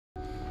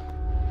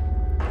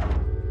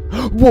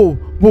Whoa!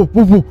 Whoa!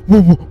 Whoa! Whoa!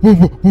 Whoa! Whoa! Whoa!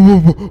 Whoa!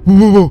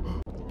 Whoa! Whoa!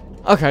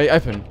 Okay,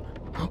 open.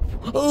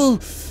 Oh.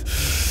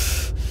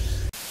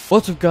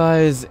 What's up,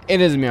 guys?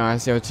 It is me,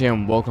 ICOT,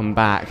 and welcome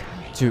back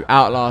to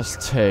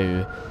Outlast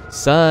 2.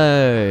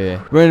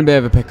 So, we're in a bit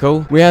of a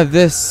pickle. We have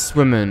this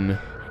woman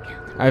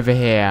over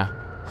here,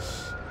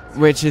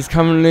 which is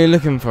currently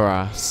looking for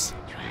us,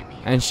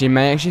 and she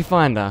may actually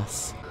find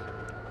us.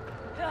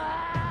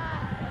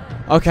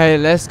 Okay,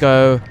 let's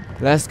go.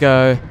 Let's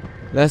go.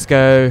 Let's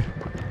go.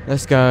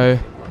 Let's go.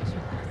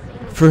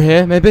 Through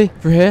here, maybe?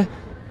 Through here?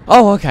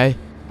 Oh, okay.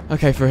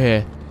 Okay, through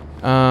here.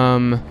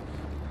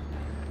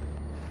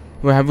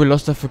 Wait, have we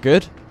lost her for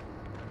good?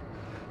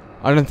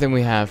 I don't think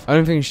we have. I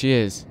don't think she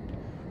is.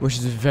 Which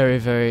is a very,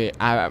 very,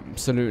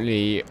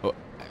 absolutely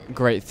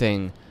great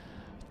thing.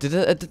 Did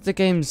the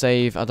game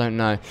save? I don't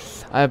know.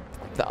 I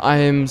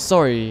am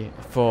sorry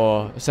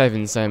for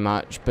saving so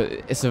much, but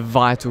it's a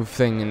vital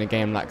thing in a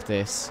game like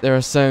this. There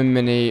are so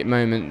many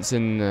moments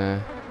in the...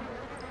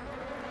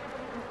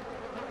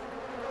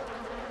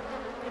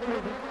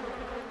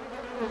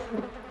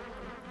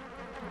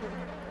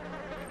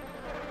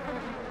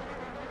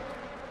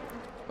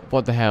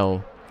 What the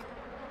hell?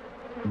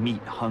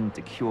 Meat hung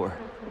to cure.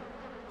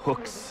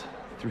 Hooks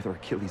through their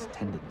Achilles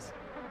tendons.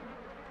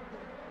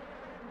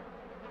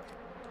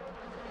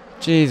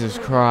 Jesus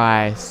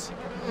Christ.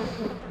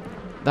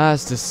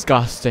 That's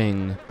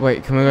disgusting.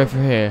 Wait, can we go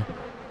through here?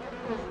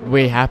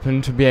 We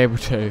happen to be able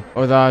to.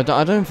 Although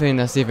I don't think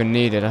that's even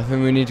needed. I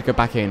think we need to go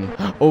back in.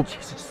 Oh.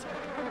 Jesus.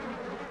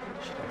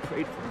 Should have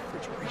prayed for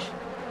refrigeration.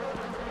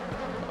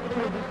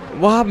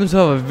 What happened to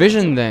our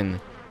vision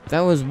then? That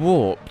was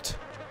warped.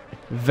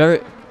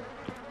 Very...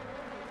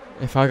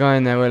 If I go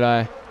in there, will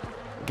I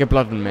get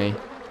blood on me?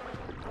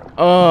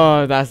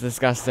 Oh, that's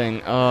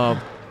disgusting. Oh,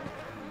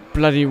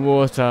 bloody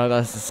water.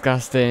 That's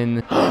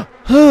disgusting.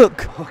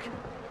 Hook!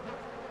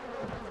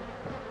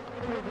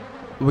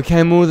 We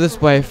came all this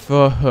way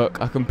for a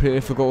hook. I completely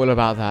forgot all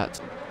about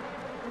that.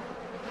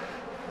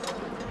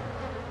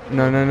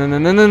 No, no, no, no,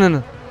 no, no, no,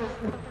 no.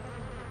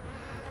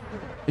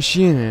 Is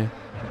she in here?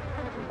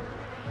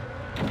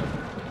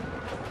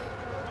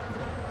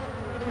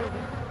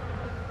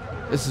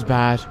 This is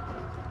bad.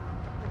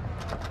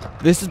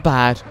 This is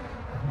bad.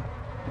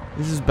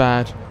 This is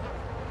bad.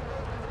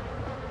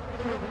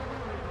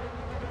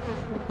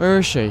 Where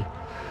is she?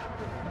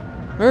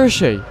 Where is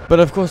she? But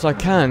of course I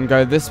can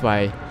go this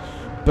way.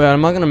 But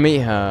am I gonna meet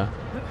her?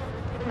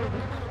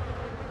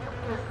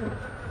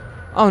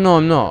 Oh no,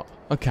 I'm not.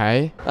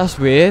 Okay, that's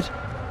weird.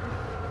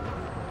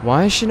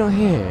 Why is she not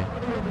here?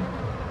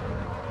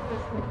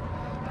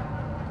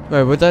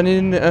 Wait, would I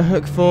need a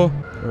hook for?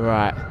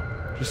 Right.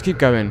 Just keep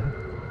going.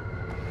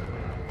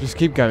 Just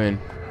keep going.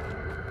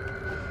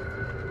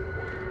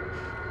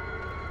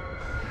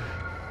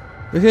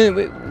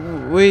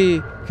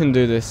 We can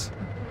do this.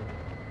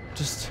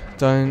 Just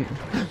don't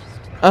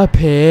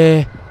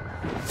appear.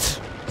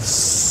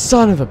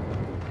 Son of a...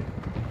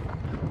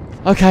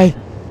 Okay.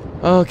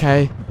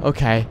 Okay.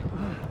 Okay.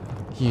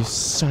 You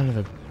son of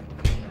a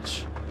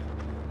bitch.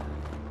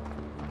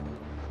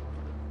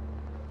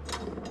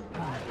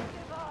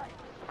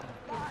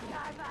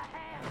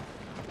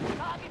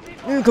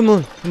 Yeah, come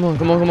on. Come on.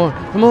 Come on. Come on.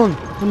 Come on.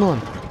 Come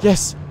on.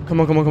 Yes. Come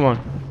on. Come on. Come on.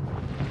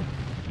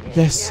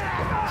 Yes.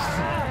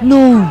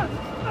 No.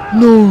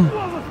 No.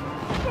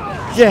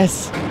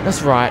 Yes.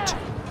 That's right.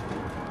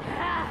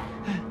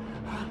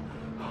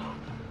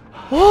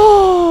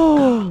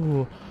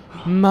 Oh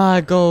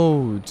my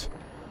god.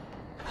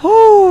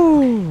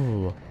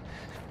 Oh.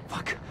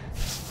 Fuck.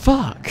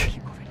 Fuck.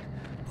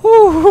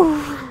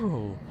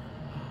 Oh.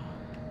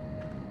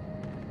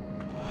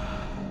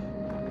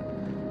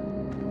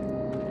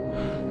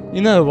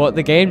 You know what?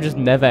 The game just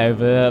never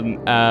ever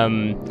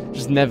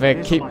just never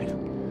keep.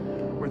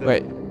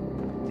 Wait.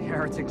 The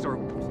heretics are.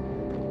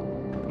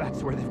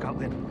 That's where they've got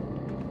Lynn.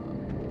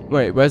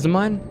 Wait, where's the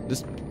mine?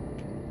 This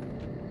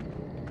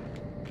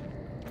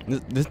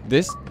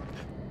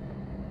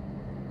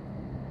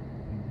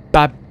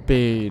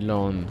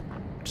Babylon.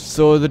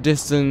 Saw the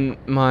distant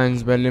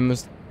mines where Lynn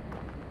was.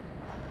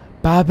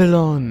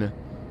 Babylon.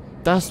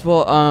 That's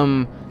what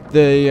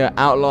the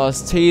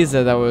Outlast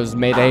teaser that was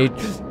made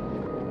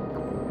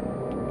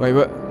Wait,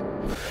 what?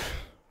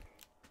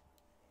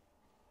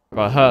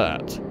 I heard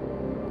that.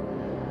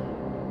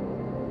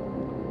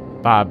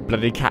 By a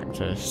bloody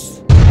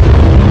cactus.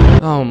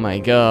 Oh my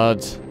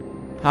god.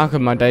 How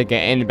could my day get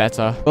any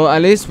better? Well,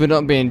 at least we're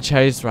not being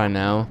chased right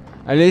now.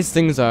 At least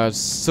things are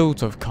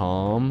sort of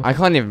calm. I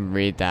can't even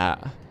read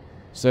that.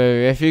 So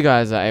if you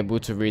guys are able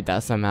to read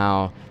that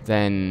somehow,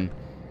 then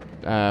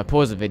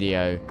pause the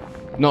video.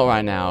 Not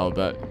right now,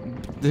 but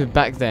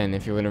back then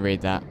if you want to read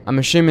that. I'm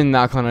assuming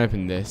that I can't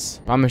open this.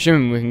 But I'm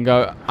assuming we can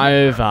go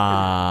over.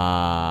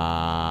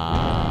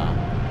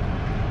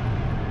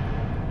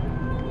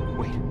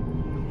 Wait.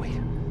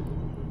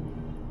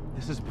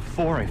 This is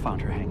before I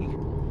found her hanging.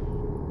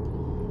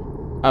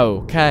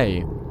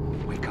 Okay.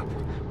 Wake up.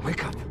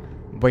 Wake up.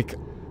 Wake.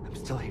 I'm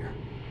still here.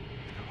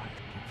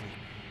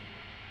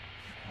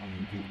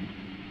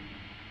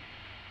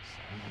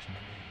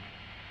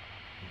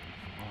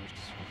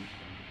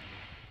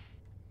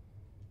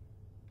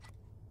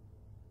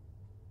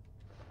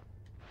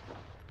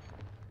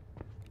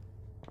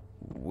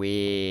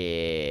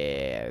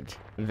 Weird.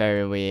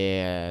 Very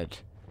weird.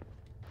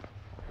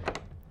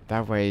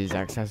 That way is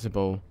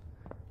accessible.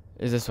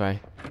 Is this way?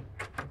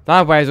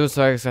 That way is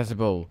also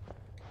accessible.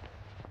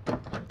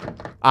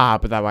 Ah,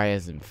 but that way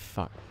isn't.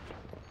 Fuck.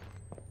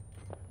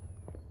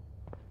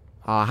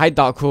 I hate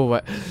dark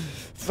hallway.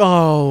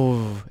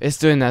 Oh, it's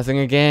doing that thing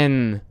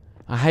again.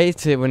 I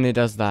hate it when it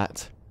does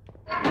that.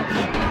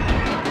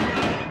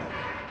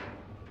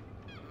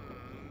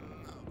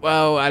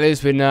 Well, at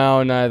least we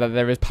now know that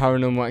there is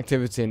paranormal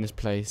activity in this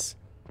place.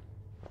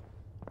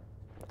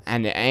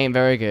 And it ain't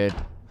very good.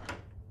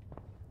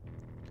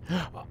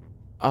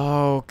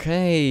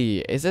 Okay,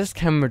 is this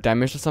camera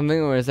damaged or something,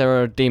 or is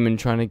there a demon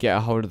trying to get a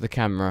hold of the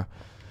camera?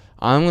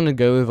 I'm gonna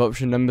go with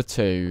option number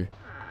 2.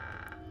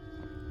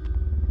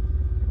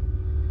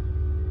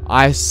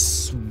 I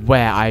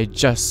swear I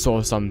just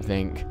saw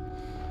something.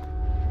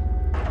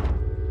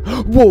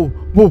 Whoa!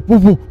 Whoa! Whoa!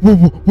 Whoa! Whoa!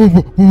 Whoa!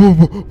 Whoa!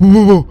 Whoa!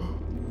 Whoa! Whoa!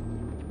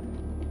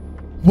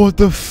 What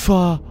the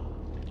fuck?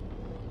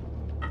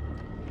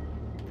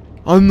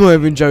 I'm not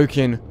even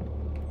joking.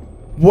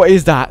 What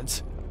is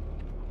that?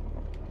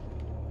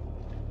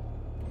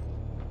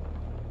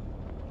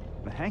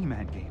 The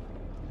Hangman game.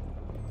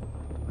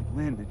 Like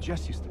Lynn and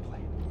Jess used to play.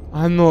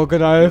 I'm not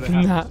gonna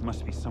open that.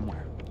 Must be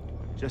somewhere.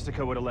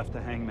 Jessica would have left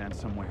the Hangman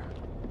somewhere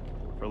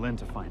for Lynn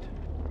to find.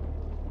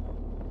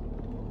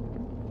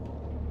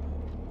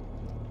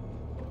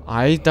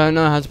 I don't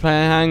know how to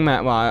play a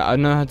Hangman. Well, I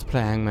know how to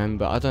play Hangman,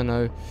 but I don't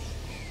know.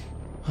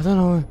 I don't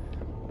know.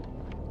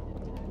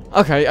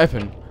 Okay,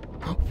 open.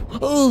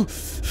 Oh!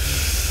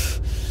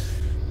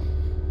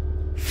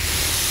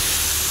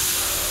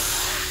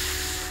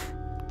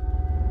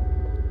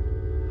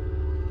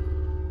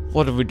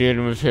 What are we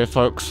dealing with here,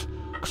 folks?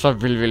 Because I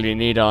really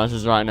need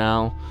answers right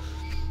now.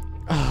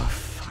 Oh,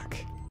 fuck.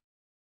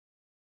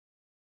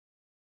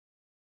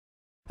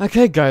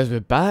 Okay, guys,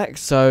 we're back.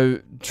 So,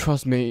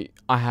 trust me,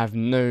 I have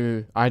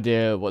no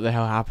idea what the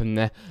hell happened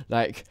there.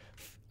 Like,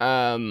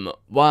 while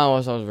I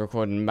was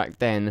recording back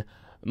then,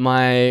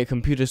 my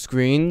computer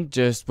screen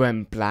just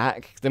went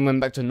black, then went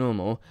back to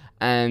normal,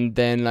 and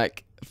then,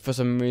 like, for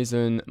some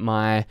reason,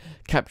 my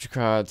capture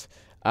card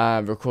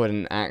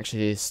recording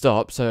actually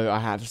stopped, so I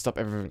had to stop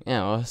everything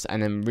else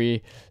and then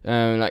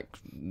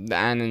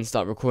then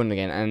start recording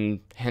again,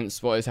 and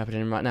hence what is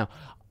happening right now.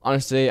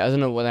 Honestly, I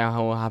don't know what the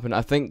hell happened.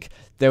 I think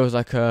there was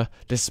like a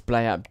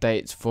display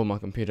update for my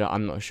computer,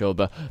 I'm not sure,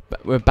 but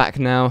we're back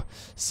now.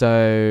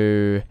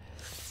 So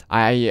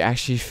I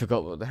actually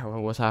forgot what the hell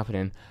was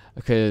happening,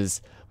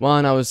 because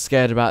 1, I was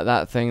scared about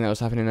that thing that was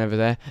happening over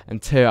there,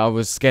 and 2, I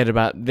was scared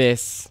about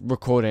this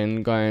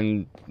recording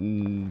going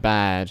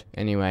bad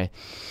anyway.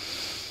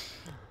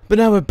 But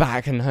now we're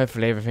back, and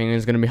hopefully everything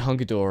is going to be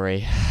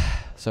hunky-dory.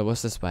 So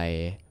what's this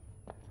way?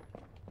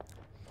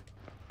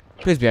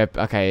 Please be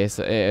open. Okay, it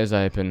is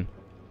open.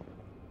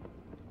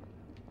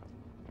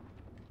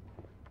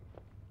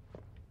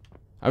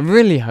 I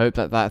really hope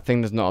that that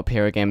thing does not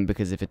appear again,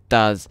 because if it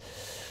does,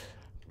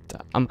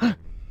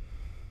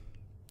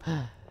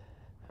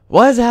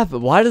 why does it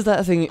happen? Why does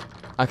that thing?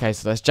 Okay,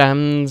 so that's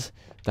jammed.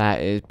 That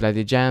is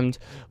bloody jammed.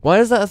 Why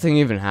does that thing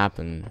even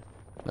happen?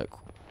 Like,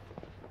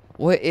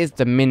 what is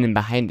the meaning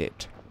behind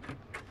it?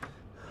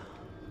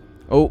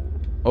 Oh,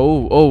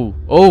 oh, oh,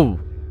 oh!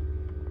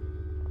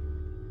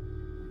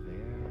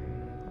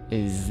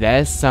 Is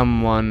there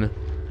someone?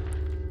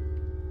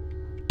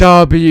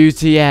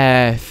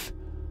 WTF?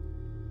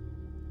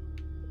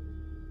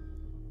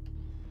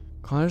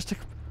 Can I just take?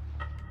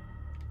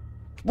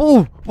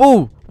 Whoa!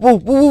 Whoa! Whoa! Whoa!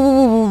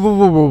 Whoa! Whoa!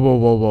 Whoa! Whoa! Whoa! Whoa!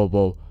 Whoa! Whoa!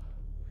 Whoa!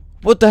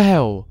 What the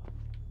hell?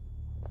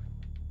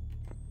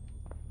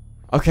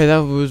 Okay, that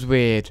was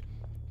weird.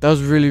 That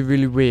was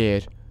really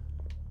weird.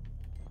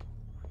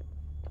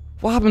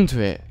 What happened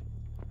to it?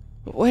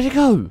 Where'd it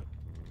go?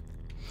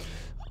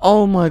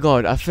 Oh my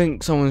god, I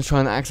think someone's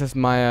trying to access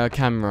my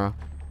camera.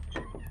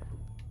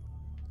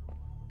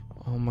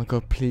 Oh my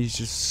god, please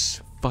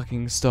just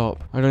fucking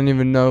stop. I don't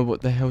even know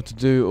what the hell to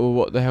do or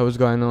what the hell is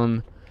going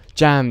on.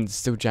 Jammed,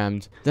 still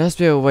jammed. There has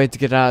to be a way to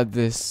get out of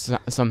this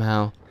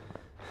somehow.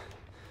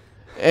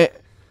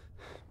 It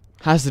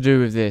has to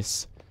do with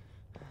this.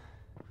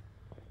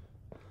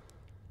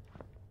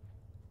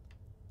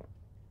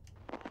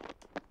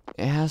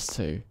 It has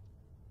to.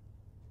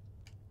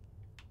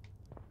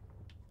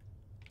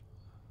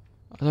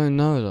 I don't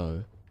know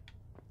though.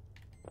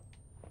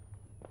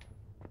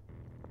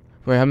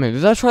 Wait a minute,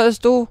 did I try this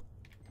door?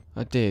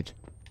 I did.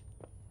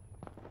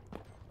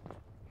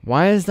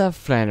 Why is that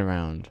flying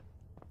around?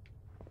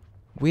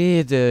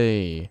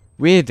 Weirdo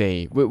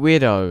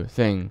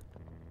thing.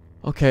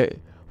 Okay,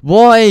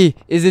 why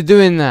is it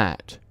doing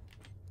that?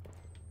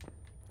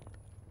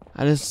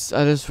 I just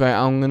wait,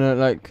 I'm gonna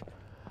like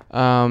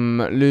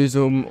lose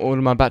all of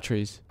my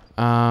batteries.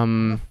 How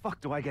the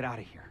fuck do I get out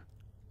of here?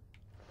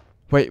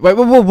 Wait, whoa.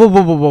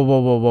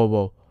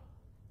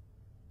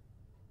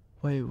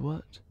 Wait,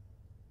 what?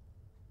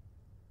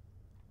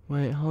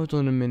 Wait, hold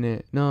on a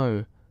minute.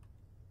 No.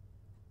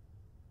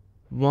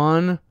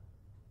 1.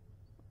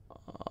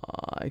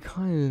 I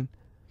kind of...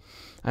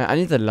 I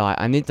need the light.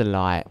 I need the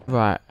light.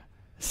 Right.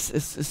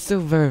 It's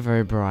still very,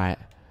 very bright.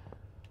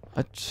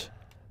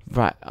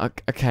 Right.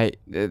 Okay.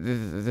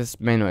 This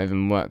may not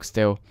even work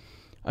still.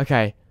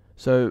 Okay.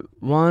 So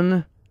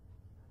 1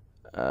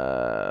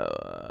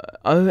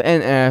 ONFRGIAB.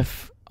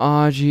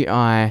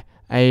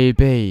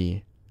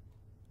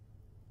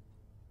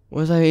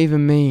 What does that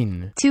even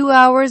mean? 2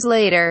 hours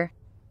later.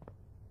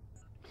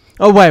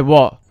 Oh wait,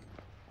 what?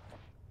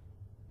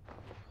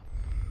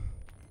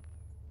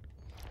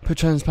 Put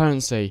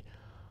transparency.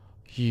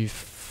 You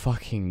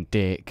fucking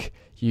dick.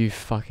 You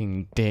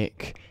fucking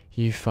dick.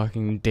 You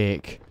fucking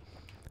dick.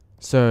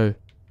 So,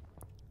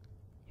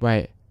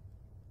 wait.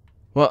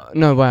 What?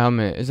 No, wait a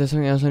minute. Is there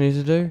something else I need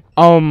to do?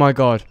 Oh my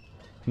god.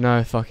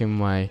 No fucking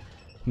way.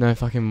 No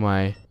fucking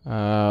way.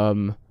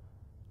 Oh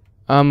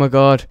my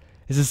god.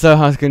 This is so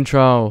hard to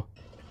control.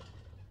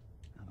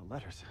 Now the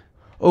letters.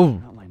 Oh.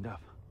 Not lined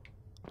up.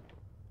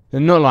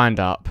 They're not lined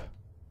up.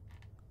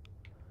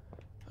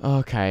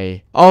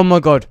 Okay. Oh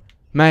my god.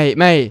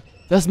 Mate.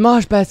 That's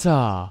much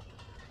better.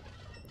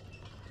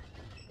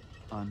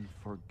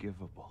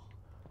 Unforgivable.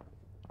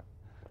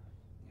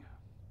 Yeah.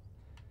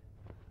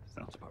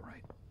 Sounds about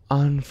right.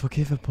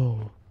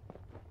 Unforgivable.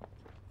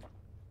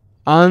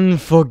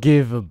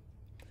 Unforgivable.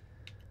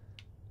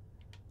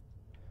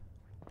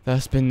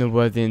 That's been the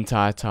word the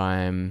entire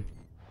time.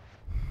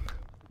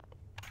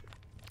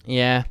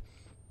 Yeah.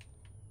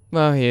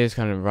 Well, he is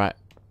kind of right.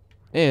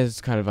 It is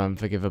kind of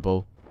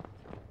unforgivable.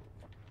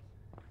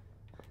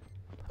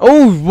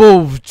 Oh,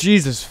 whoa,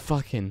 Jesus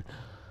fucking.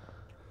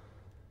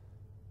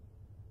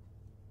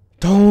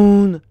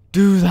 Don't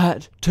do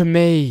that to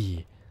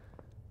me.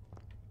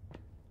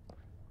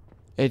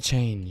 It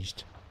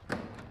changed.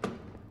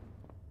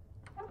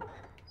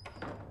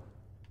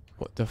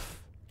 What the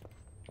f...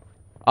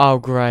 Oh,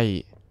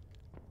 great.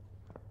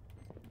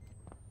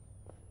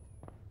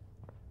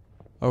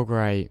 Oh,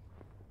 great.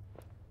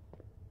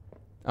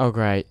 Oh,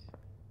 great.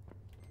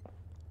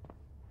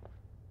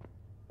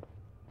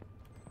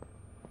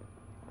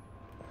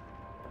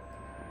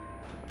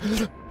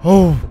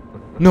 Oh,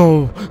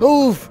 no.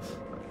 Oh.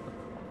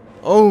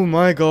 Oh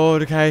my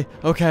god.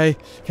 Okay.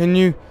 Can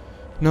you...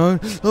 No.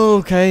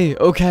 Okay.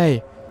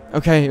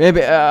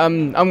 Maybe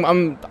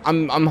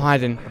I'm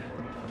hiding.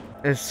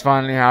 It's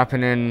finally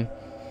happening.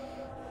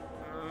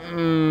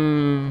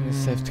 It's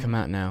safe to come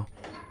out now.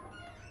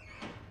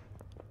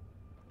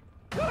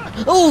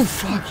 Oh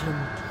fucking.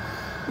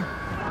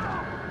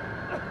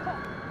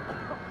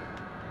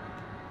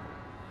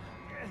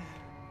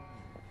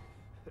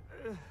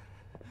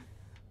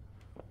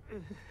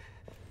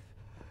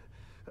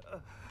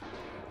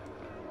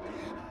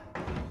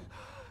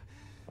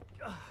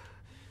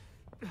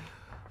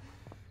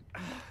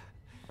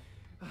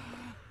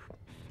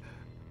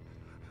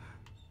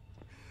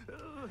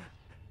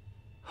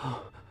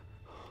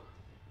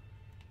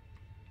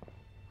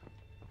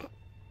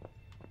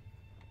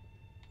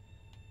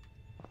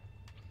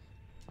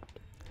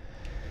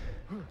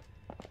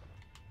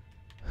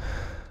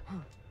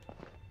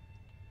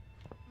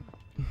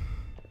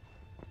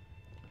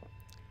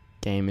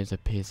 Game is a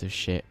piece of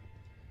shit.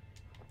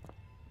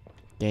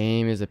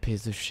 Game is a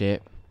piece of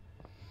shit.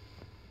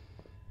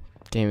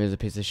 Game is a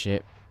piece of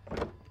shit.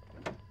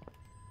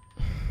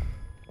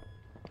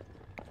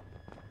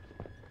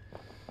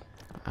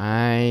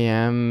 I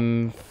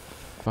am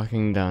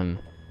fucking done.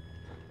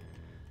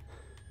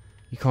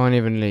 You can't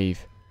even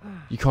leave.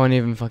 You can't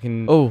even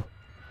fucking... Oh!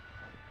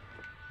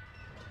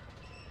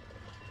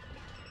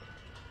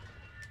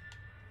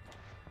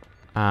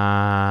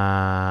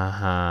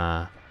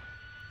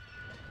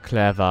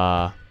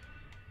 Clever.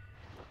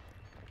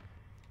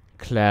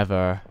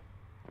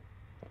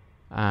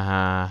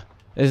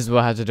 This is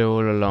what I had to do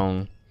all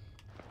along.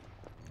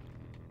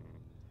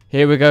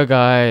 Here we go,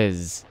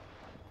 guys.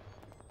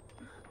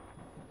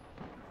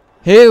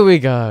 Here we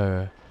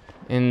go.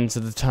 Into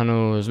the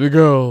tunnels we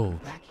go.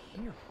 Back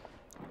here.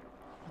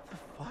 What the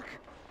fuck?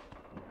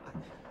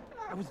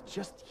 I was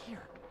just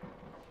here.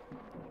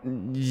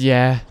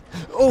 Yeah.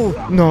 Oh,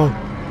 no.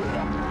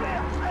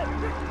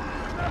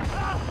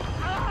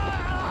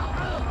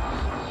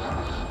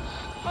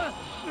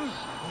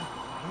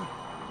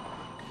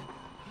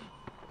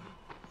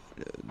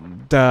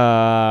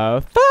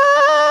 The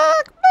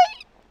fuck,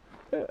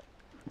 mate?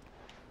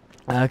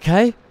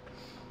 Okay.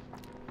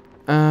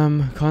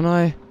 Can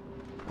I?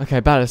 Okay,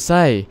 about to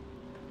say.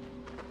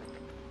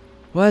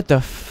 Where the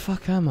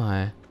fuck am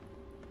I?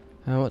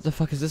 What the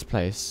fuck is this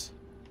place?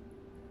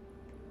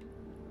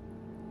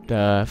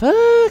 The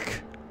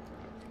fuck?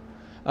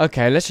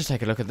 Okay, let's just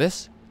take a look at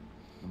this.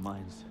 The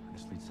mines.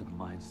 This leads to the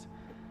mines.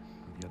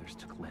 Where the others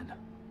took Lynn.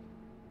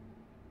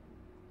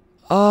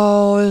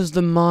 Oh, it's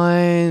the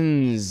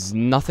mines.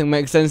 Nothing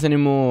makes sense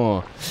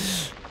anymore.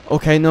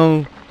 Okay,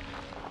 no.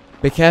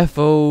 Be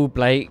careful,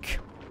 Blake.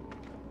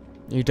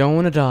 You don't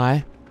want to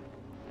die.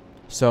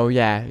 So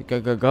yeah,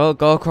 go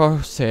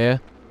across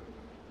here.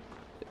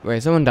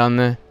 Wait, someone down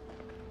there.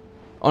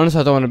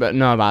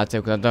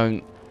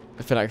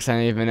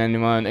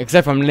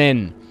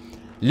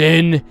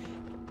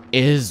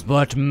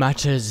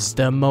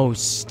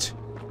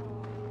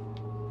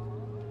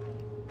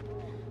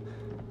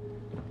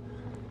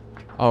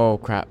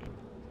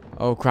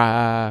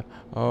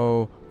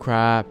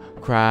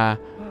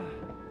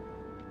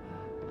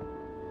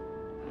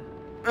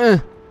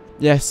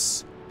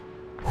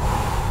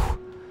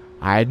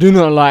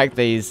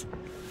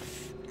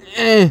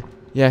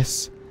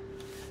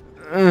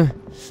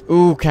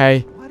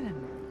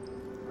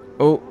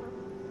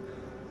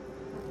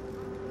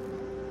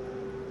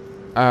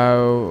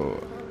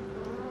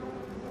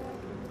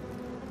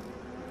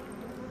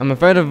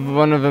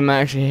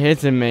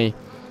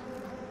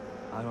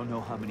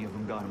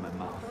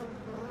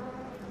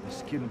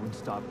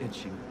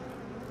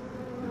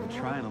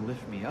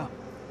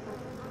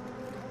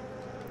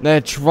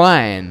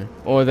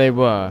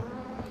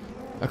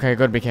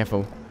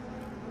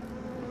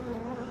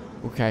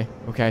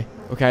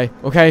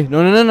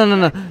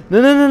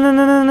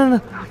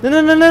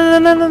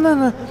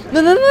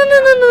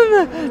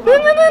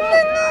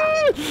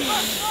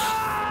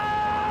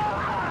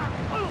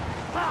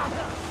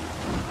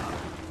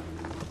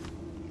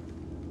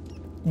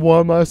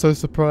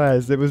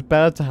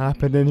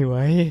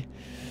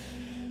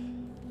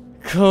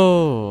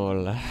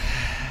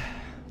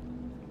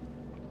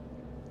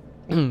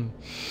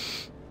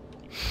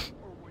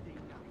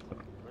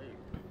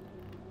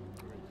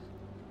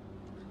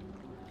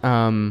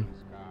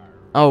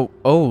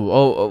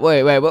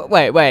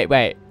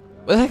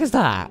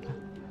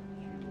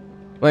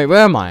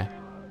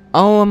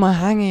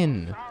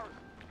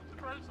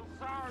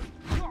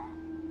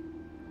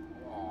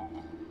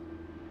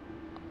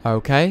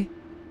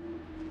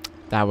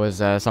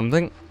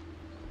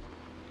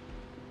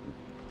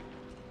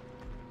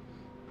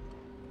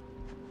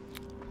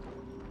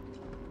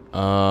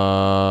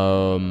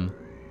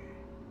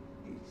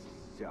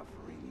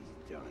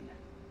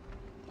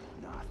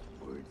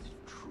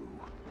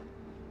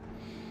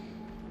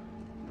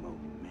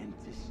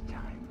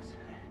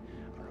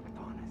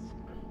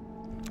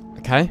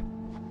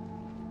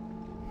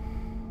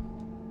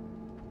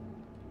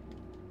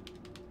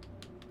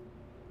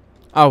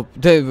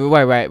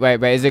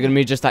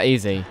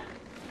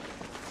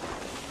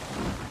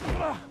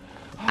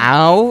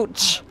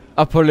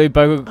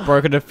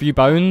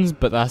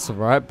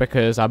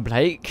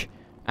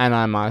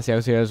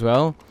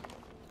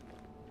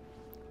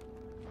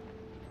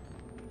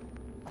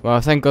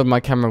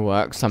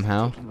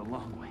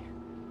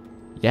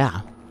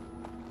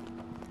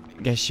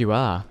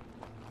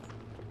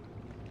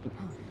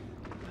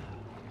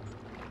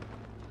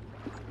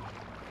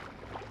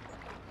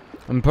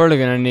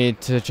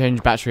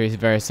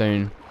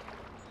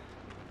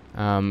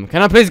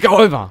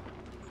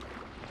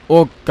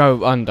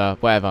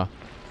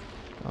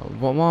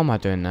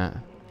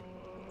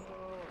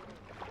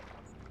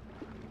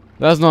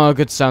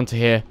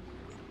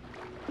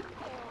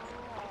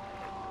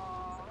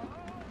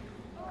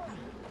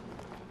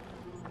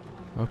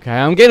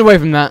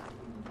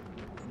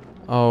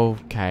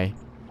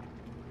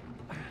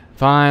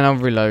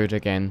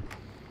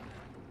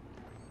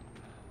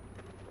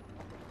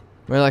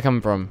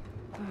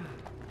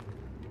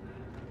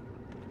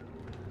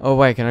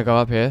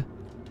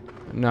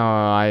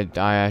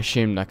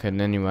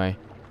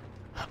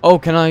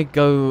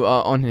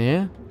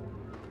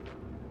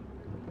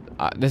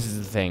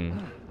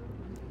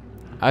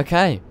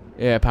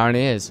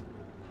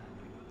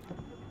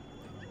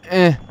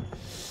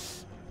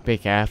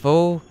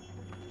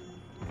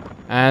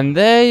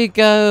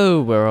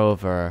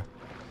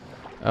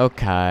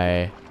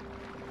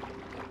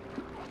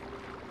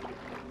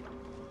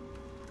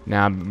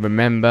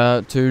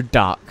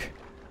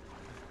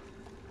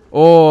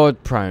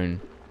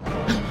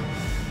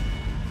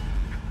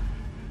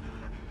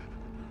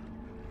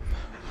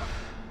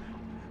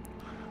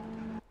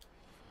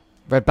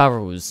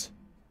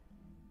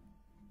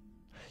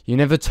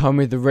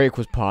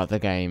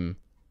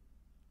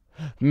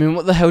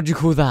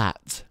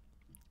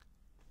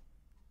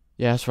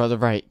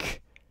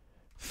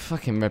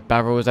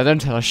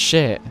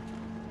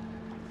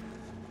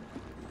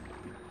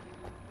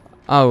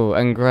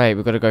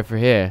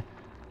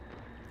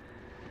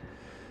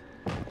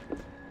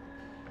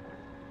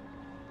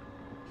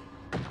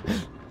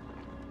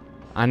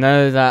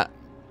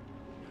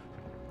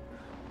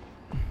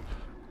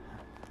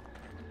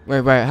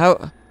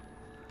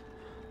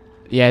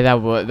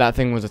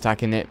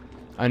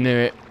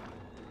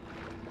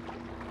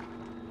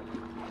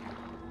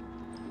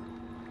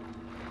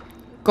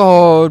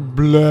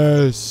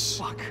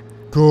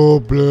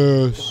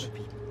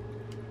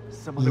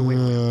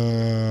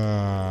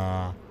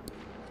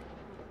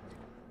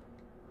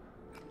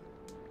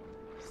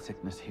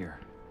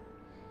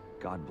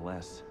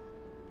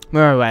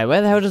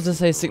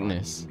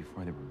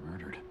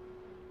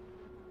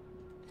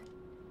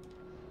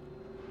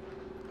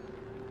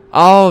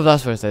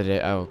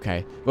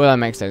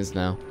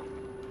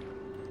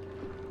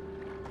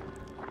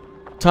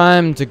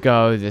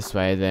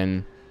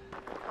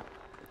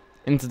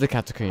 into the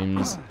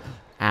catacombs.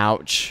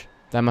 Ouch.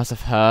 That must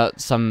have hurt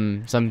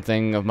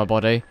something of my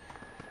body.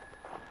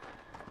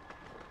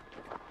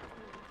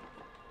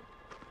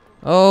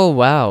 Oh,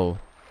 wow.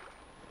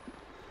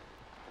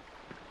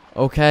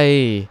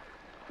 Okay.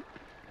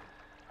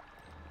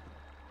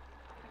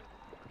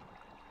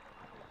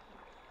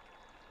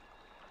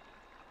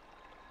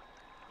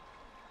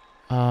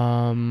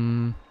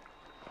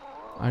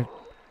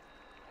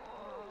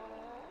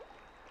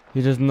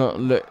 He does not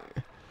look...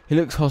 He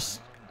looks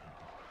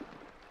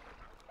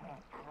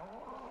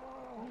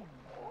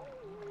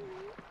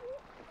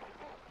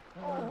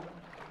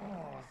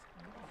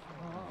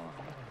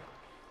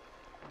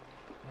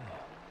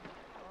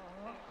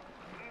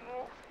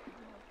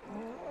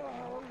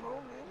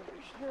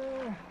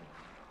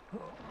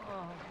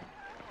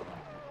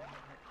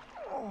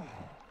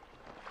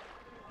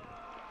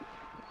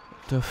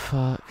the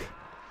fuck?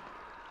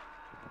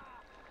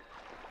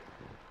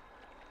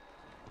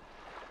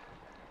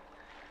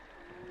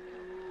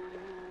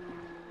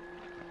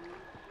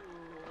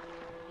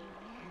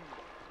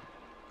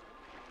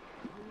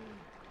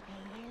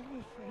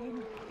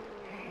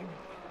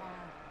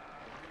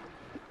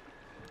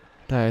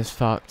 That is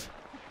fucked.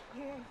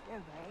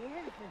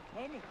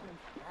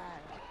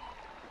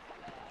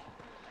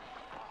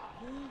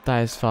 That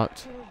is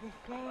fucked.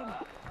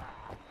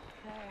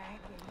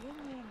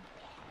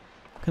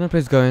 Can I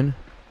please go in?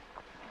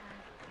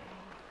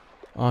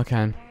 Oh, I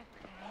can.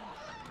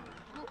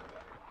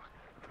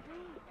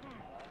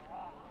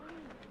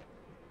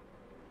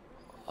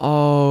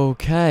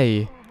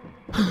 Okay.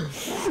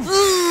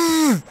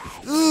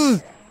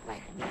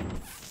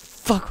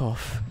 Fuck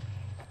off.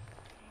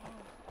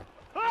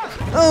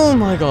 Oh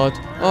my god.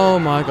 Oh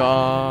my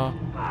god.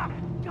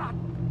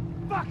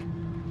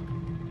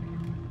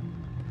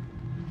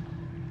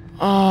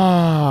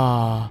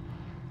 Ah.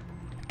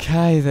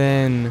 Okay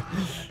then.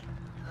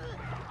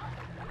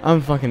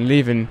 I'm fucking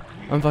leaving.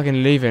 I'm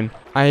fucking leaving.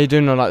 I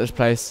do not like this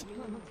place.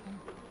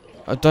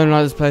 I don't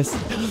like this place.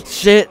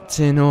 Shit,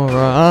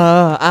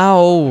 Nora.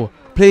 Ow.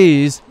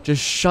 Please,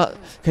 just shut.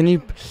 Can you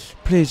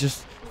please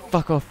just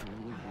fuck off?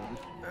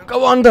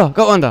 Go under.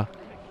 Go under.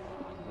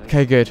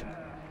 Okay, good.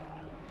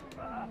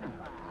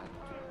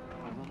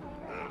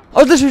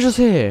 Oh, this was just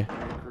here.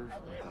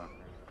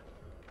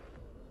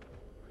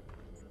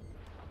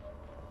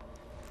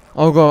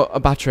 Oh, got a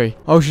battery.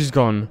 Oh, she's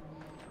gone.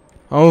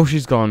 Oh,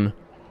 she's gone.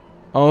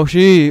 Oh,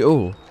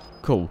 oh,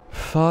 cool.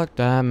 Fuck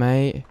that,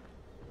 mate.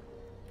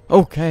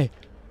 Okay.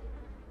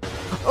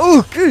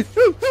 Okay.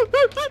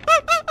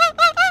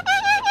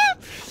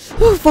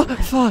 Oh,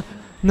 fuck.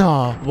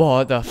 Nah,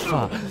 what the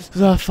fuck?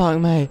 The fuck,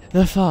 mate.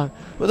 The fuck.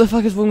 What the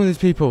fuck is wrong with these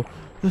people?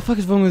 What the fuck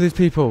is wrong with these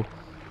people?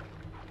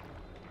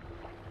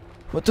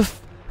 What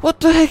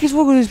the heck is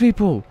wrong with these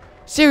people?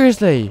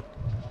 Seriously.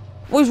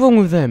 What is wrong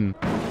with them?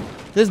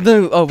 There's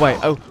no... Oh, wait.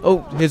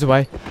 Oh, here's a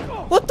way.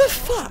 What the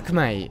fuck,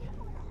 mate?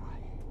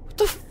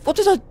 What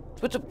did I...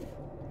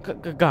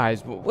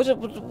 Guys,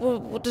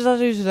 what did I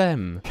do to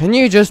them? Can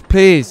you just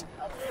please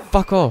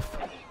fuck off?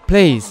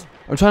 Please.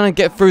 I'm trying to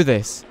get through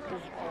this.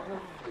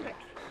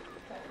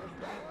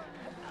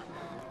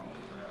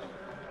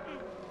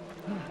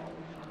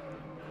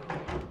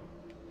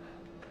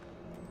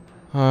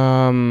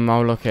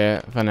 I'll look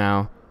at it for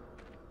now.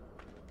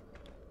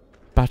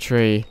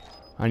 Battery.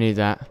 I need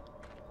that.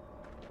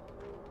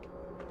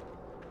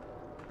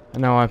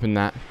 And now open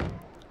that.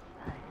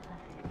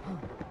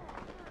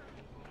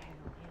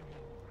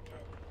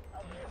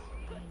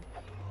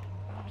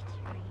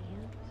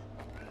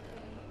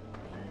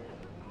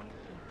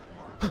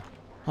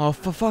 Oh,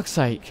 for fuck's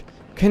sake.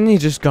 Can you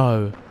just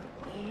go?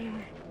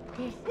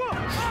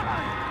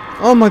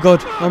 Oh my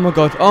god. Oh my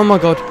god. Oh my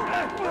god.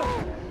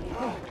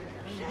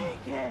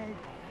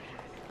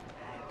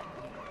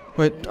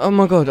 Wait. Oh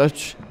my god. I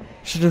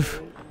should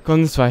have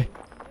gone this way.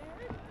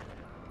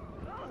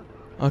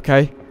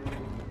 Okay.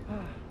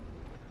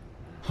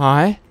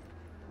 Hi.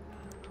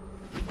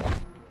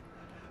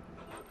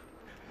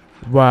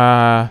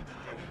 Wow.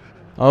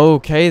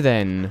 Okay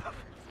then.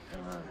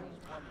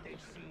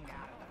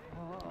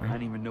 I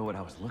didn't even know what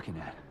I was looking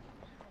at.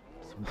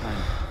 Some kind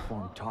of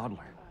deformed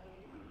toddler.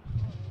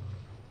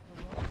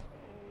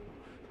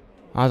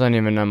 I don't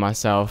even know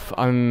myself.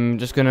 I'm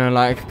just gonna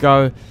like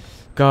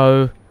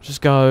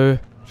just go.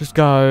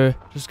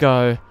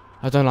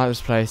 I don't like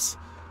this place.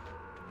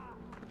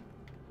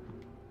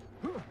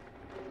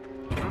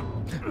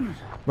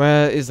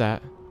 Where is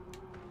that?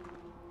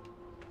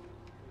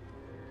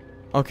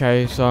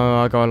 Okay, so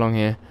I'll go along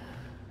here.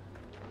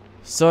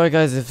 Sorry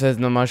guys if there's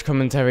not much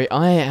commentary.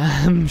 I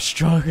am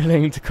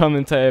struggling to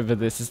commentate over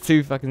this. It's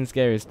too fucking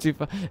scary. It's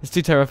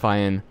too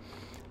terrifying.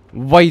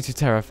 Way too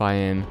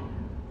terrifying.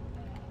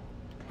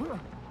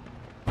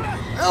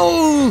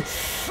 Oh!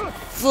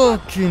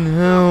 Fucking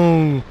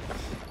hell.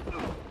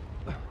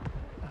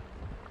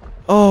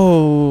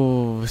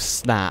 Oh,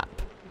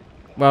 snap.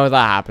 Well,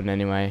 that happened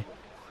anyway.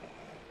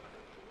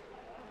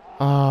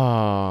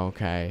 Oh,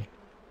 okay.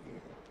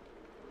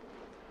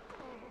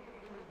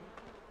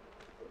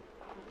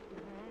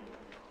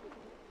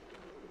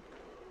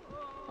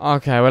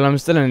 Okay, well, I'm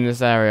still in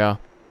this area.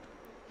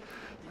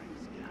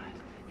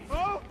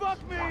 Oh, fuck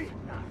me!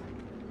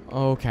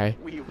 Okay.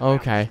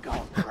 Okay.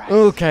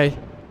 Okay.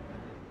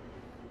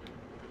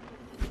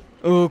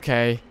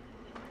 Okay.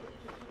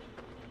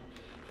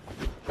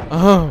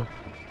 Oh.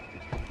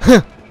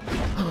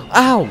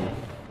 Ow!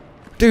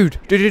 Dude.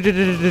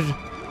 Dude.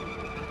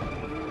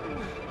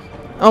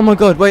 Oh my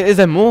god, wait, is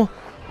there more?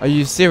 Are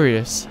you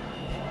serious?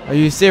 Are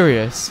you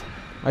serious?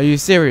 Are you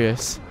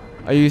serious?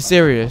 Are you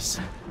serious?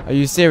 Are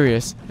you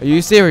serious? Are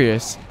you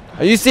serious?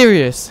 Are you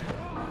serious?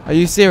 Are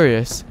you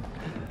serious?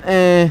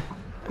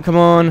 Come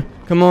on.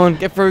 Come on.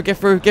 Get through. Get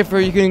through. Get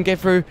through. You can get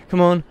through.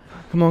 Come on.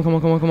 Come on. Come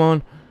on. Come on. Come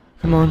on.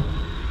 Come on.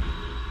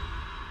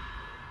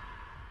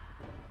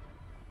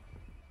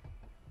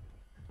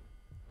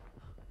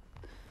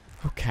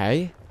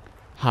 Okay.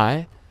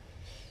 Hi.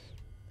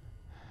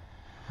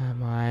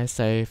 Am I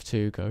safe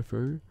to go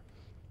through?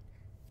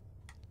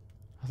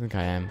 I think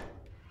I am.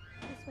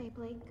 This way,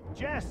 Blake.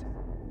 Jess!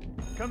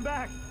 Come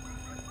back!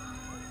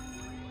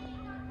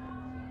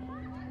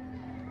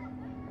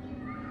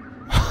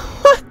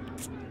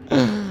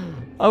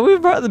 Are we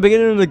right at the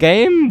beginning of the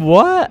game?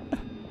 What?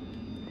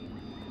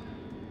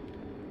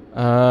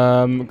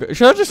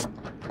 Should I just...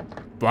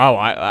 Wow,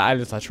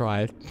 I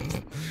tried.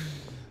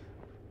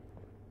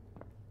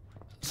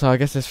 So I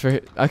guess it's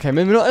through... Okay,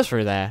 maybe not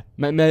through there.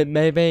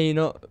 Maybe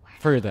not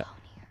through there.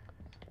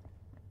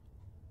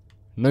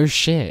 No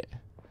shit.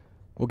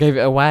 What gave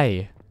it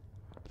away?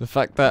 The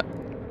fact that...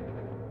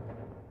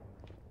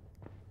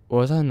 What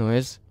was that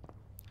noise?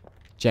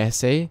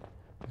 Jesse?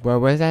 What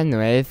was that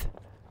noise?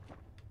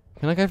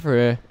 Can I go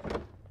through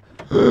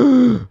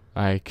here?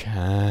 I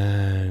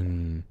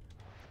can.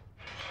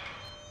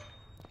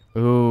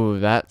 Ooh,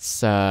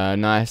 that's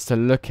nice to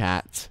look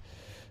at.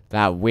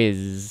 That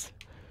whiz.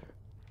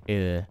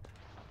 Ew.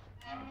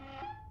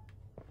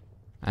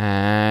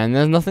 And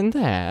there's nothing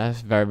there.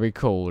 That's very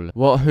cool.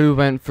 What? Who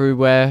went through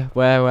where?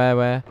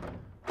 Where?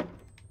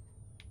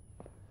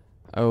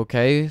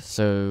 Okay,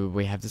 so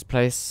we have this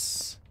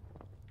place.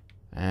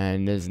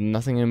 And there's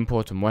nothing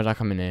important. Why did I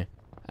come in here?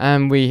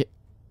 And we...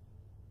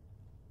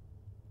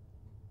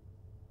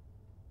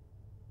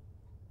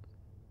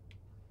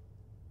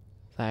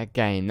 That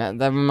game. That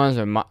reminds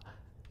me of Is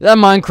that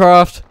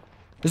Minecraft?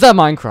 Is that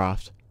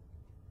Minecraft?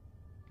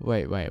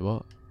 Wait,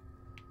 what?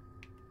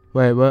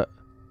 Wait, what?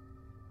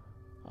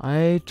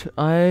 I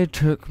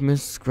took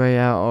Miss Gray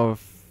out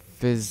of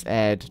phys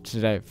ed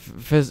today,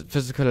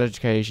 physical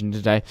education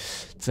today,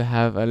 to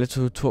have a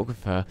little talk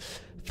with her.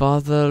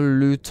 Father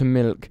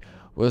Lutermilk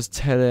was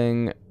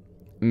telling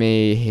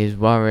me he's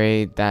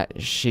worried that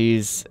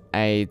she's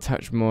a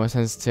touch more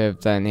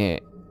sensitive than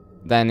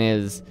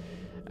is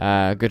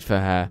good for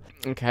her.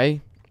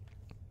 Okay.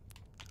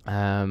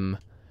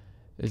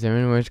 Is there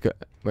any way to go?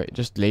 Wait,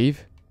 just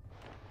leave?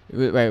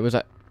 Wait, was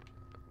that?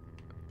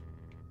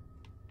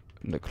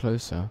 Look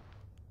closer.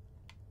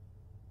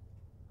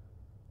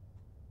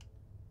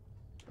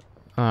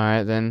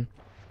 Alright then.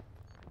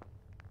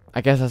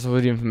 I guess that's all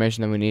the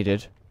information that we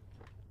needed.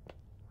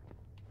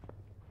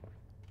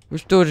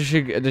 Which door did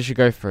she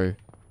go through?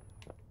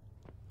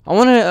 I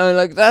wanted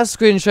like that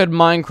screen showed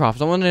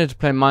Minecraft. I wanted to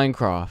play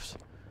Minecraft.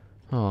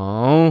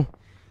 Oh,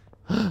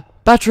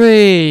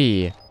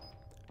 battery!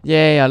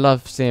 Yay! I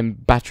love seeing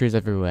batteries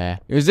everywhere.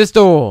 It was this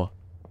door.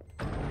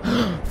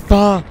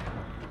 Fuck!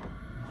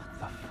 What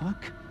the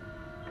fuck?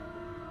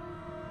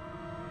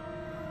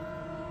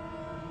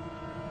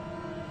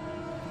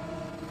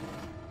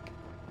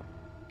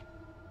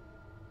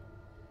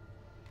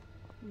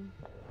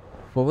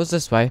 What was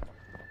this way?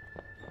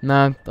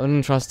 Nah, I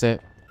didn't trust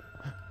it.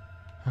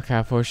 Okay,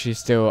 I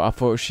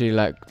thought she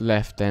like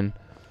left then.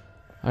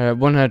 I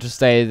want her to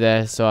stay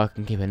there so I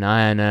can keep an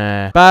eye on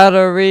her.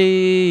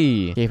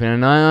 Battery! Keeping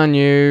an eye on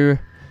you.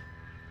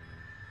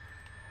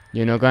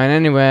 You're not going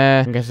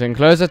anywhere. I'm getting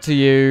closer to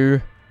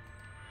you.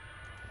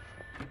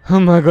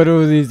 Oh my god,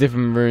 all these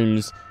different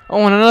rooms.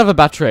 Oh, and another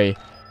battery.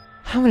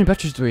 How many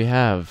batteries do we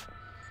have?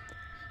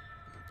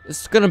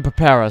 It's gonna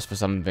prepare us for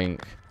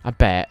something. I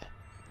bet.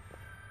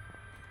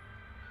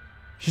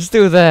 She's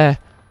still there.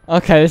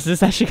 Okay, this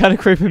is actually kind of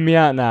creeping me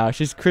out now.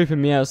 She's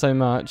creeping me out so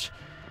much.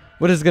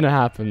 What is gonna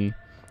happen?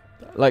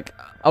 Like,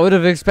 I would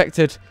have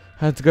expected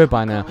her to go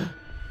by now.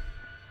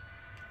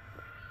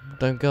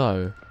 Don't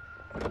go.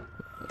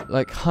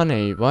 Like,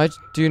 honey, why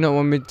do you not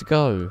want me to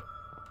go?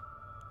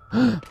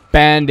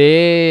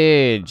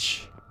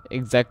 Bandage!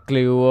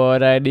 Exactly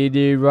what I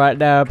needed right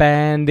now,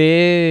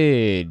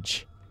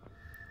 bandage!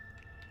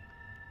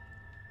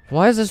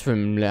 Why is this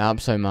room lit up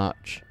so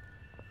much?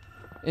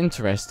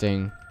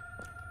 Interesting.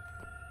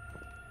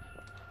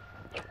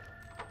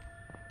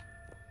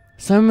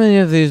 So many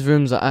of these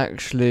rooms are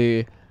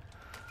actually...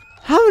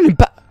 How many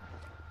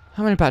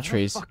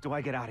batteries? How the fuck do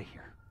I get out of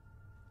here?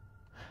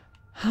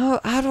 How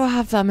do I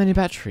have that many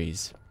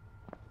batteries?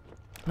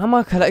 How am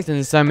I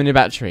collecting so many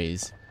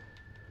batteries?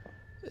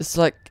 It's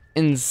like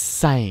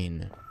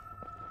insane.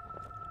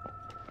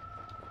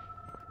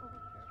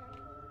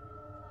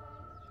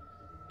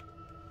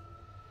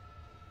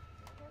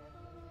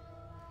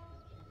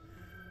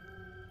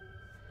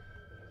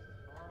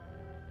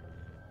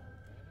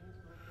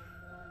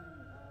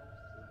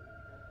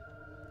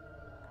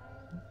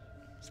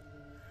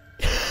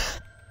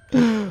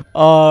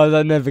 Oh,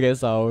 that never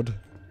gets old.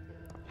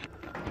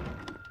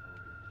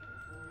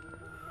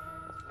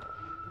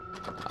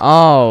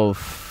 Oh,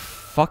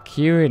 fuck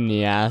you in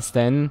the ass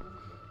then.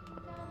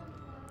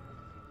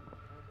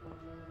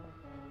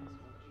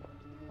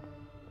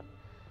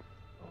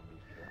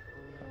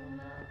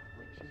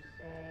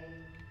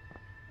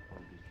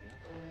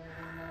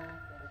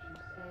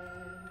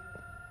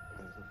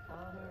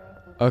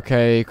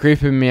 Okay,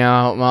 creeping me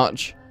out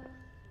much.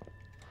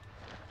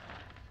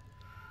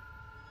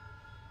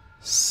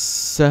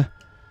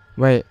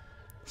 Wait.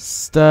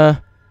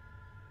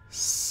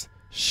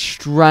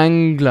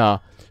 Strangler.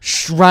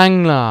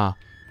 Strangler.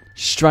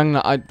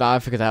 Strangler. I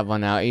figured that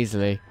one out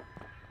easily.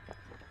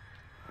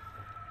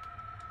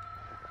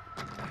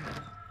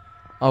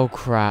 Oh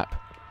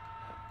crap.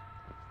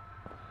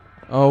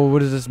 Oh, what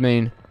does this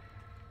mean?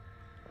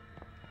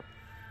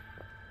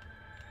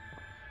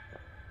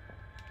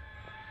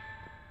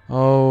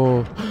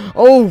 Oh.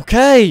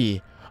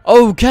 Okay.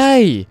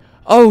 Okay.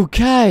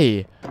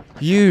 Okay.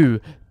 You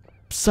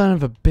son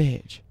of a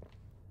bitch.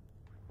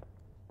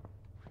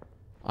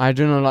 I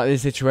do not like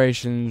these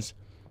situations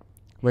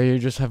where you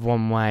just have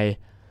one way.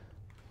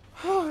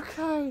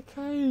 Okay.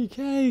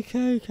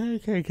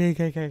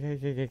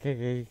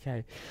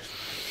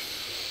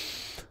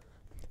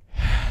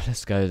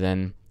 Let's go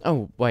then.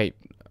 Oh, wait.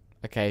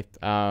 Okay,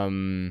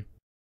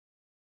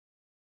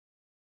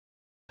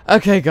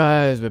 okay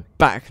guys, we're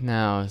back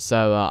now.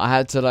 So I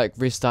had to like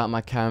restart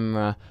my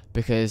camera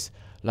because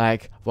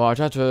like, well, I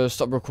tried to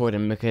stop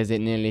recording because it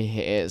nearly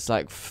hit its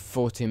like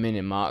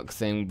 40-minute mark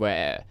thing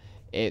where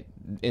it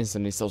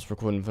instantly stops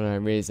recording for no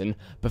reason,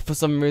 but for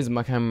some reason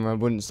my camera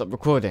wouldn't stop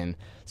recording,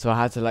 so I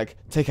had to like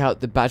take out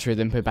the battery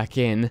then put it back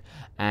in.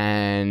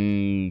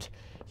 And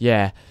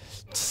yeah,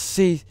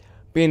 see,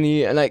 being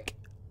the like,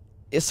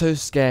 it's so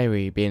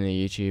scary being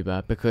a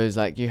YouTuber because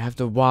like you have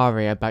to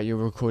worry about your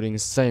recording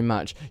so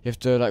much. You have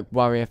to like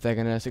worry if they're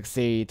gonna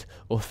succeed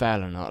or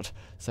fail or not.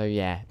 So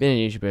yeah, being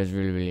a YouTuber is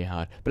really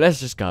hard. But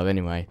let's just go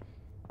anyway.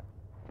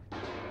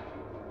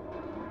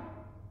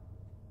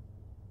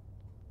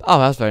 Oh,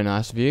 that's very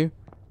nice of you.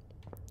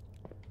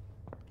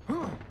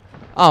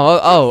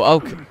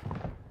 Oh, okay.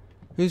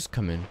 Who's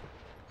coming?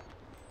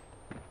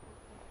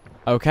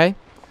 Okay.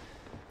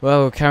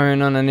 Well,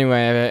 carrying on anyway,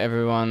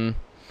 everyone.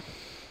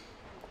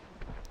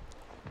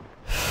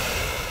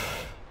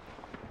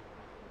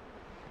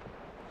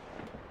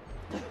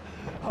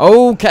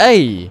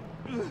 Okay.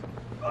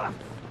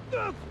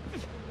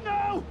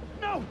 No!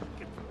 No!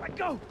 Let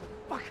go!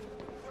 Fuck!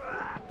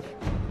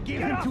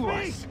 Give him to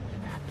us.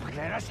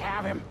 Let us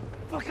have him.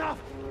 Fuck off!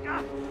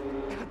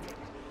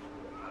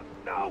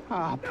 No!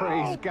 Ah,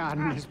 praise God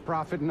and his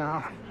prophet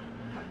now.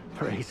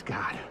 Praise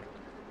God.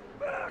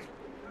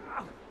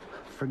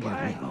 Forgive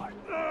me, Lord.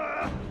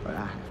 But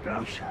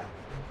I should.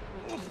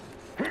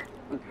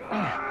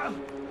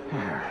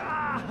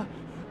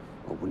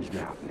 Open his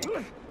mouth,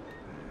 Nick.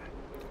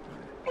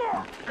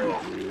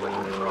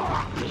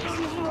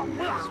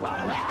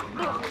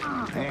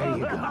 There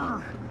you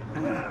go.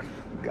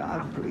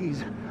 God,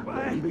 please,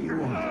 let him be the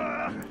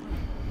one.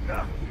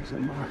 Here's a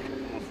mark.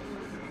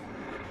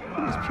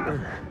 He is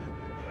pure.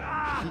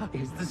 He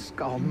is the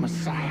skull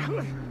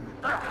Messiah.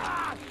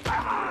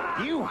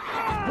 You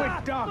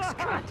half-wit dog's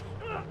cunt.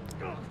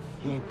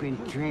 He ain't been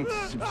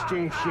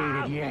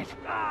transubstantiated yet.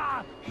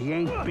 He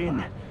ain't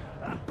been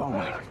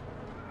born.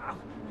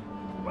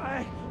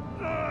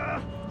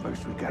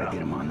 First, we gotta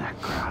get him on that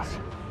cross.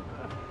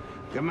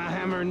 Get my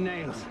hammer and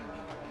nails.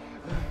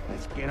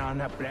 Let's get on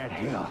up that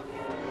hill.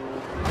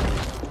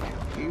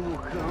 He will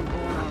come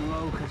born on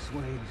locust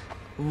wings.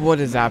 What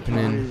is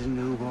happening? His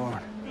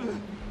newborn.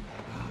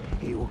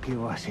 He will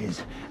give us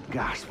his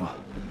gospel,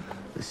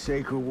 the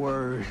sacred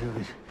words of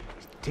his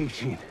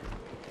teaching.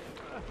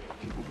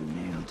 He will be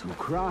nailed to a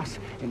cross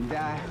and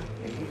die,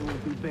 and he will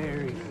be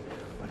buried.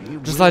 But he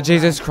Just will like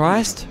Jesus rise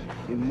Christ?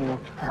 in more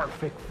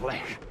perfect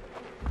flesh.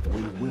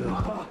 We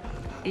will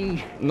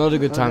eat. Not a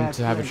good time of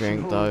to that have a flesh and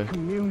drink, Holy though.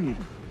 Communion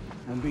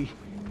and be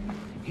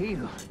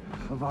healed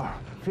of our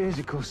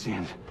physical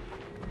sins.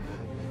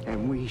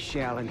 And we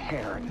shall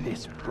inherit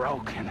this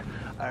broken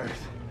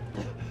earth.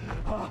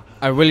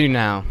 I will you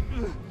now.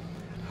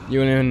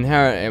 You will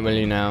inherit it, will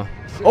you now?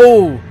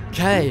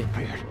 Okay.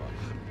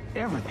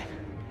 Everything.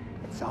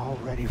 It's all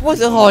ready.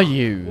 What are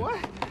you? What?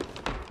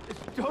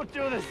 Don't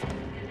do this!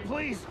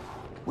 Please!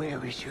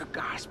 Where is your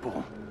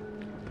gospel?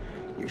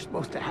 You're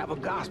supposed to have a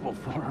gospel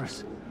for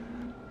us.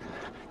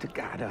 To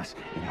guide us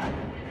in our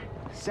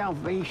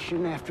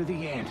salvation after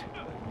the end.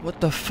 What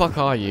the fuck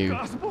are you?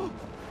 Gospel?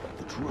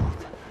 The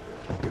truth.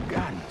 Your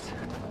guidance.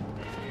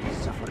 I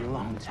suffered a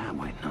long time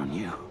waiting on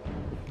you.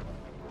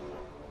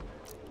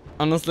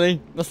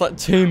 Honestly, that's like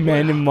two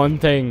men in one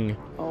thing.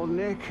 Oh,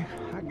 Nick,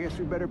 I guess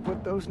we better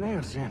put those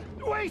nails in.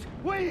 Wait!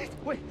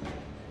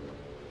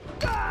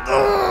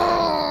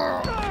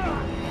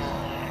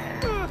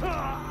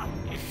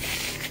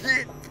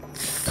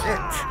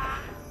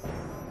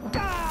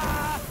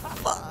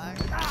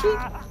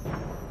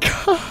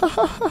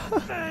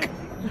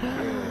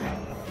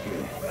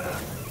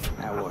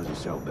 That wasn't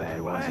so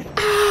bad, was it?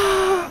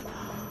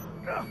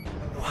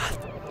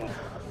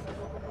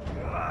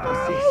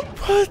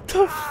 What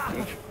the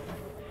f?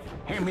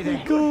 Hand me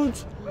that. God.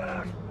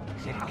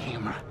 Is it a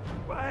camera?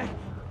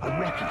 A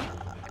record?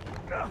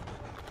 Of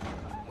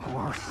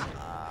course.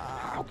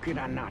 How could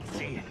I not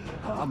see it?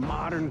 A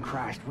modern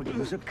Christ would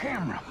use a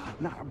camera,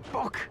 not a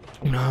book.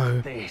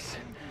 No. This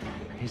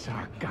is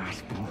our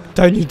gospel.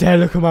 Don't you dare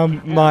look at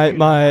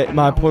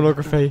my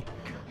pornography.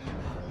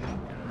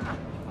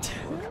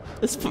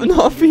 It's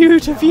not for you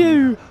to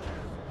view.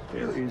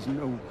 There is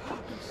no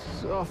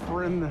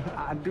suffering that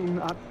I do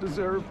not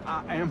deserve.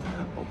 I am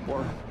a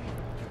worm,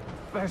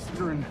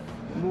 festering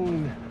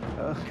wound.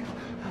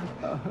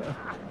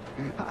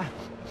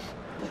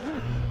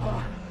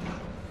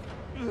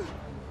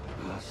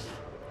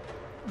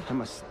 I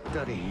must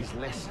study his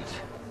lessons.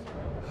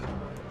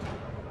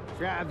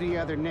 Drive the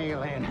other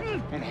nail in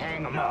and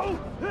hang him up.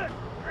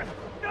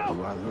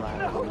 You are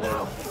liable.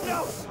 No.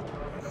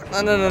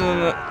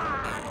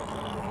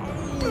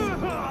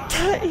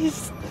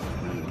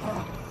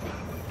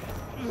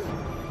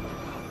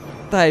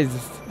 That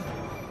is.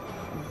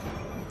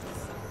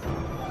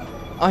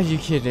 Are you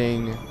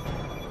kidding?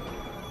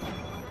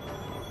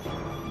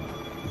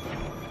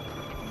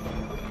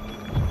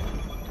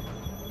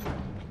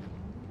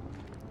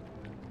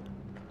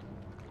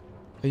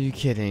 Are you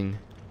kidding?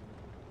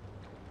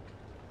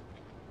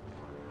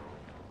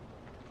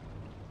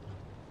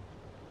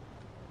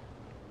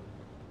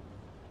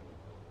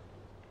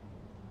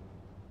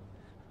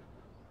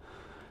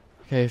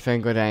 Okay,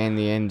 thank God I ain't in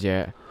the end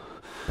yet.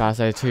 But I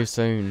say too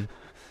soon.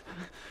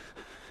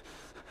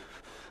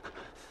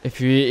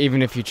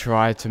 Even if you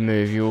try to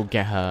move, you will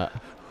get hurt.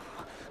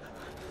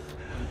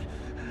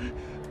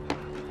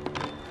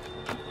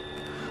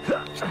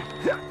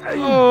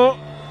 Oh!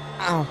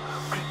 Ow!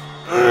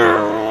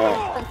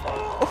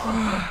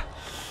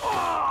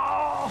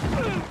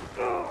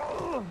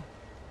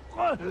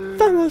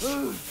 That was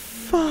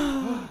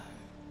fuck.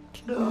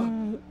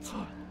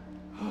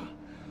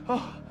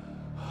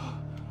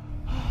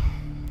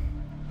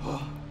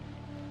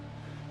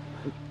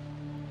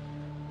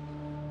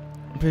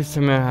 Please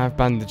tell me I have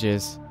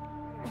bandages.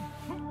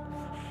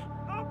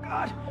 Oh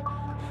God!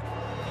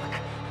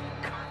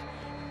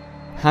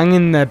 Hang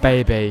in there,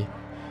 baby.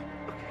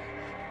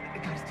 I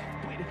gotta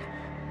stop bleeding.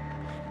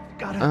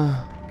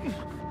 Gotta.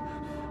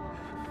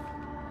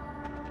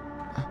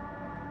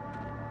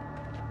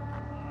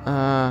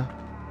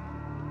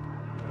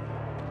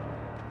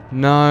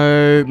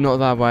 No, not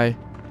that way.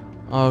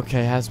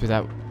 Okay, it has to be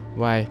that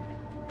way.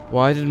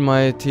 Why did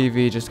my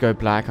TV just go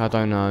black? I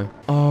don't know.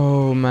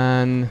 Oh,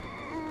 man.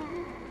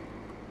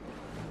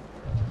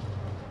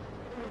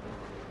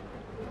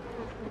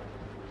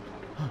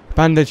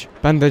 Bandage,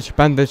 bandage,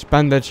 bandage,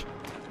 bandage.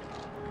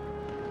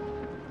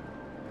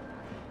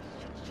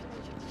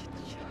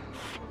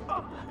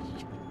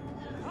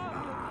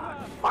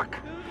 Fuck.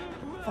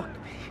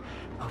 Fuck me.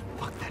 Oh,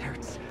 fuck, that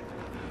hurts.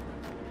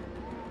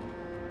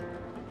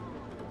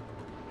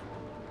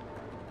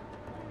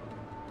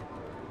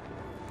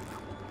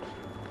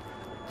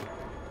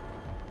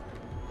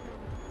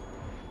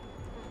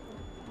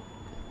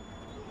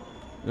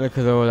 Look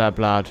at all that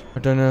blood. I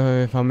don't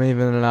know if I'm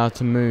even allowed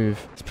to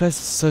move. This place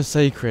is so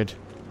sacred.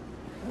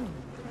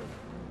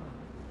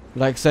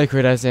 Like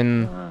sacred as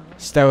in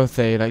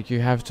stealthy, like you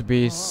have to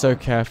be so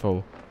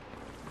careful.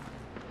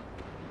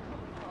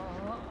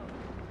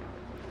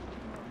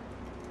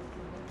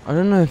 I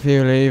don't know if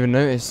he'll even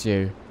notice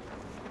you.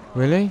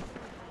 Really?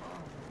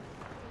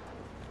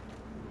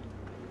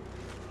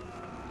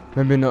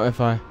 Maybe not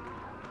if I...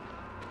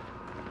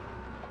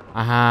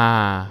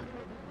 Aha!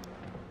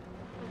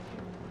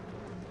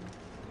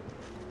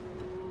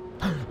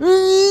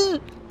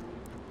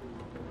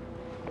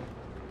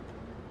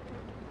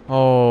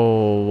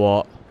 Oh,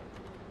 what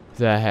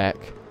the heck?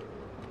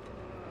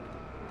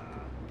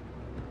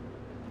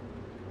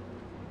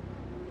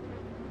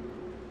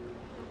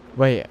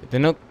 Wait, they're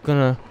not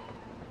gonna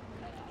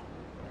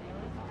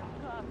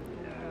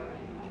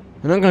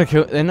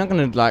kill, they're not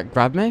gonna like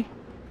grab me?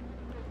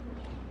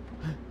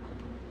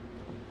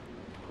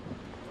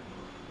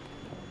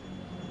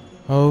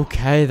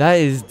 Okay, that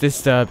is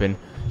disturbing.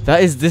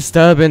 That is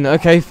disturbing.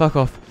 Okay, fuck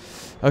off.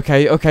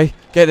 Okay, okay,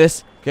 get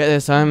this,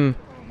 I'm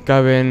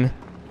going.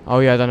 Oh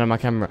yeah, I don't have my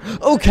camera.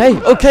 Okay,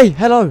 okay,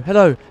 hello.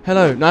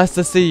 Nice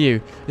to see you.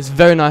 It's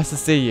very nice to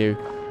see you.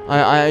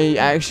 I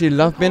actually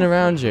love being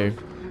around you.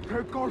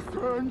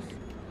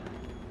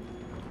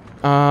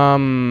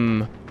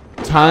 Time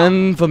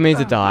for me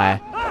to die.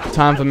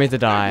 Time for me to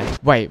die.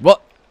 Wait,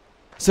 what?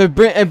 So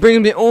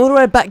bringing me all the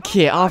way back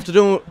here after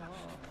all.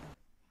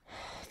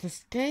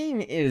 This game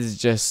is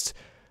just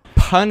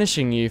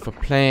punishing you for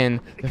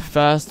playing the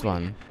first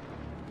one.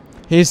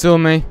 He saw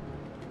me.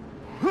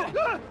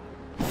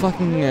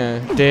 Fucking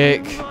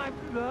dick.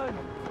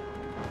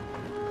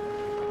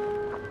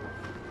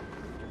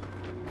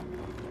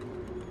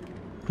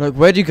 Look,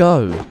 where'd you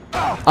go?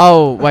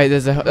 Oh wait,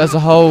 there's a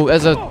hole.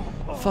 There's a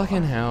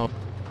fucking hell.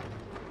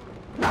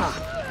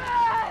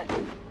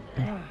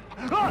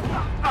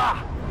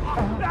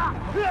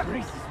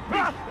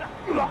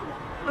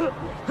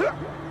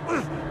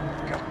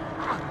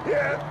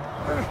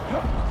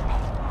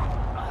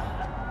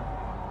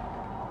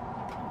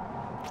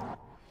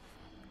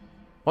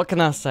 What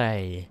can I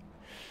say?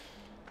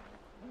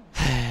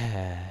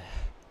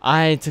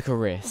 I took a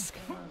risk.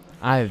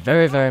 I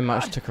very, very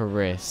much took a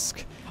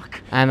risk.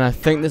 And I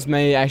think this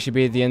may actually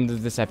be the end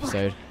of this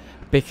episode.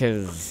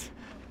 Because...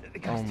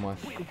 oh my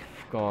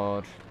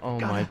god. Oh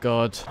my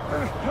god.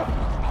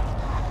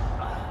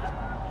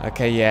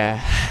 Okay,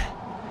 yeah.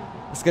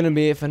 That's gonna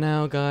be it for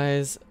now,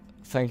 guys.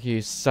 Thank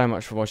you so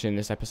much for watching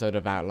this episode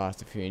of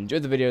Outlast. If you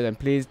enjoyed the video, then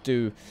please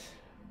do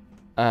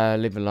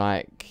leave a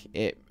like.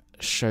 It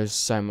shows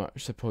so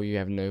much support. You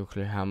have no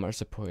clue how much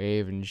support it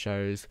even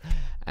shows.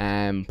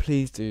 And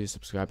please do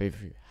subscribe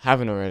if you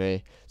haven't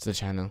already to the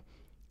channel.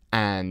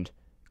 And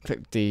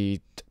click the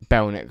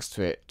bell next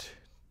to it.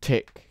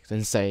 Tick,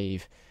 then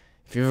save.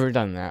 If you've already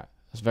done that,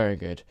 that's very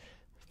good.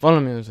 Follow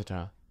me on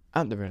Twitter,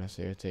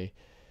 @TheRealAuthority.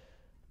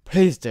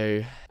 Please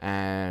do.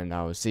 And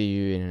I will see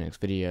you in the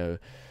next video.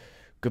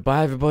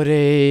 Goodbye,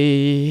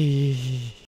 everybody.